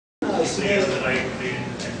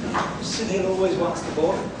Sunil always wants the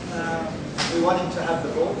ball. We want him to have the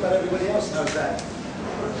ball, but everybody else knows that.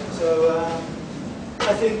 So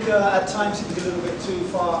I think at times he was a little bit too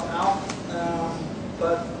far out,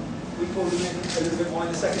 but we pulled him in a little bit more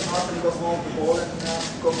in the second half and he got more of the ball and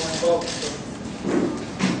got more involved.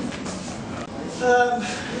 So.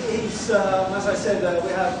 As I said,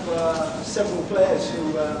 we have several players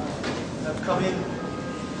who have come in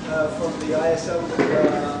from the ISL with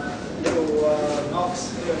little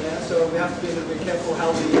knocks here and there, so we have to be a little bit careful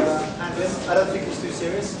how we handle it. I don't think it's too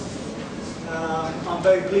serious. I'm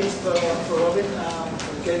very pleased for Robin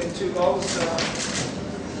for getting 2 goals.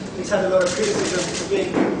 He's had a lot of criticism for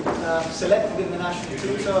being selected in the national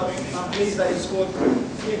team, so I'm pleased that he scored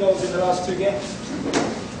 3 goals in the last 2 games.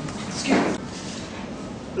 Excuse me.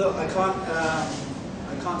 Look, I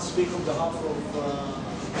can't speak on behalf of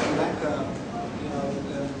Sri Lanka. You know,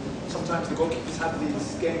 sometimes the goalkeepers have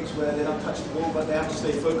these games where they don't touch the ball, but they have to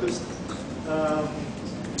stay focused.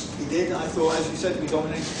 He did. I thought, as you said, we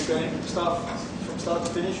dominated the game from start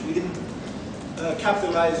to finish. We didn't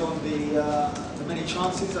capitalise on the many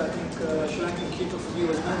chances. I think Sri Lankan keeper for me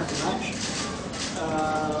was man of the match.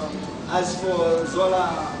 As for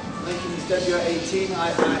Zola making his debut at 18,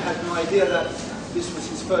 I had no idea that this was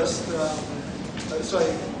his first,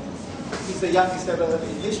 he's the youngest ever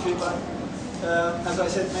in history, but as I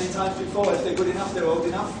said many times before, if they're good enough, they're old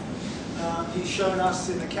enough. He's shown us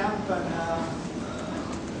in the camp and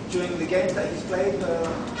during the games that he's played,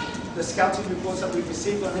 the scouting reports that we've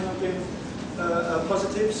received on him have been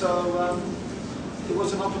positive, so it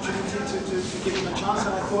was an opportunity to give him a chance,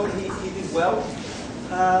 and I thought he did well.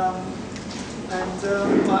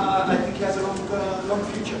 I think he has a long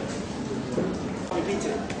future. Repeat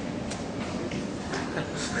it.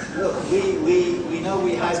 Look, we know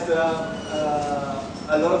we had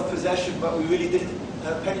a lot of possession, but we really didn't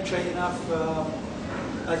penetrate enough.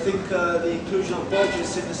 I think the inclusion of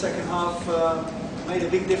Borges in the second half made a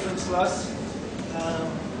big difference to us.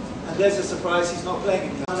 And there's a surprise, he's not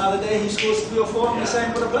playing again. Another day he scores 3 or 4 and we're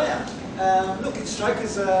saying, what a player. Look, in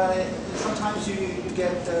strikers, sometimes you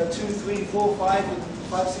get 2, 3, 4,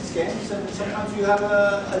 5, 6 games, and sometimes you have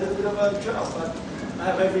a little bit of a drought. But I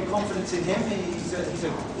have every confidence in him. He's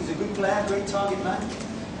a good player, great target man,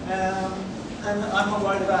 and I'm not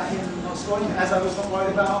worried about him not scoring, as I was not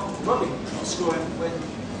worried about Robin not scoring when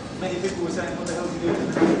many people were saying, "What the hell is he doing?"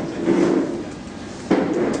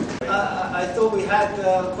 I thought we had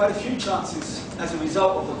quite a few chances as a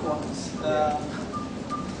result of the corners.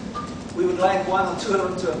 We would like 1 or 2 of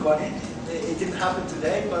them to have gone in. It didn't happen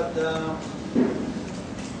today, but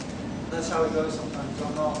that's how it goes sometimes.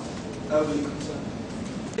 I'm not overly concerned.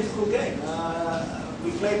 Difficult game.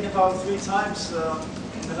 We played Nepal 3 times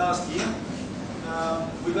in the last year.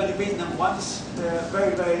 We've only beaten them once. They're a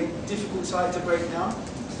very, very difficult side to break down.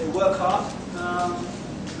 They work hard,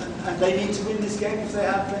 and they need to win this game if they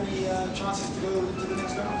have any chances to go to the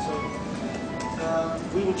next round. So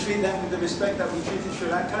we will treat them with the respect that we treated Sri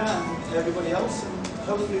Lanka and everybody else, and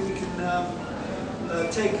hopefully we can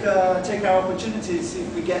take our opportunities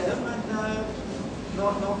if we get them, and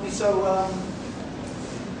not be so.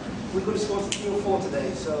 We could have scored 3 or 4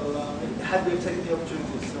 today, so had we have taken the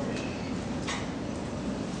opportunities. So.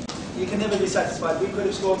 You can never be satisfied. We could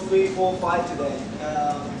have scored 3, 4, 5 today.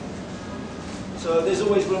 So there's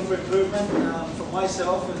always room for improvement from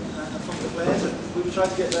myself and from the players, and we will try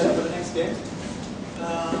to get better for the next game.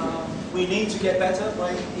 We need to get better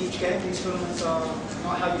by each game. These tournaments are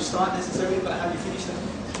not how you start necessarily, but how you finish them.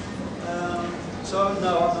 So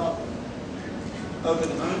no, I'm not over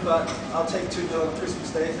the moon, but I'll take 2-0 on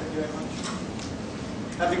Christmas Day. Thank you very much.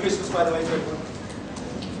 Happy Christmas, by the way, to everyone.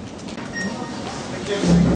 Thank you.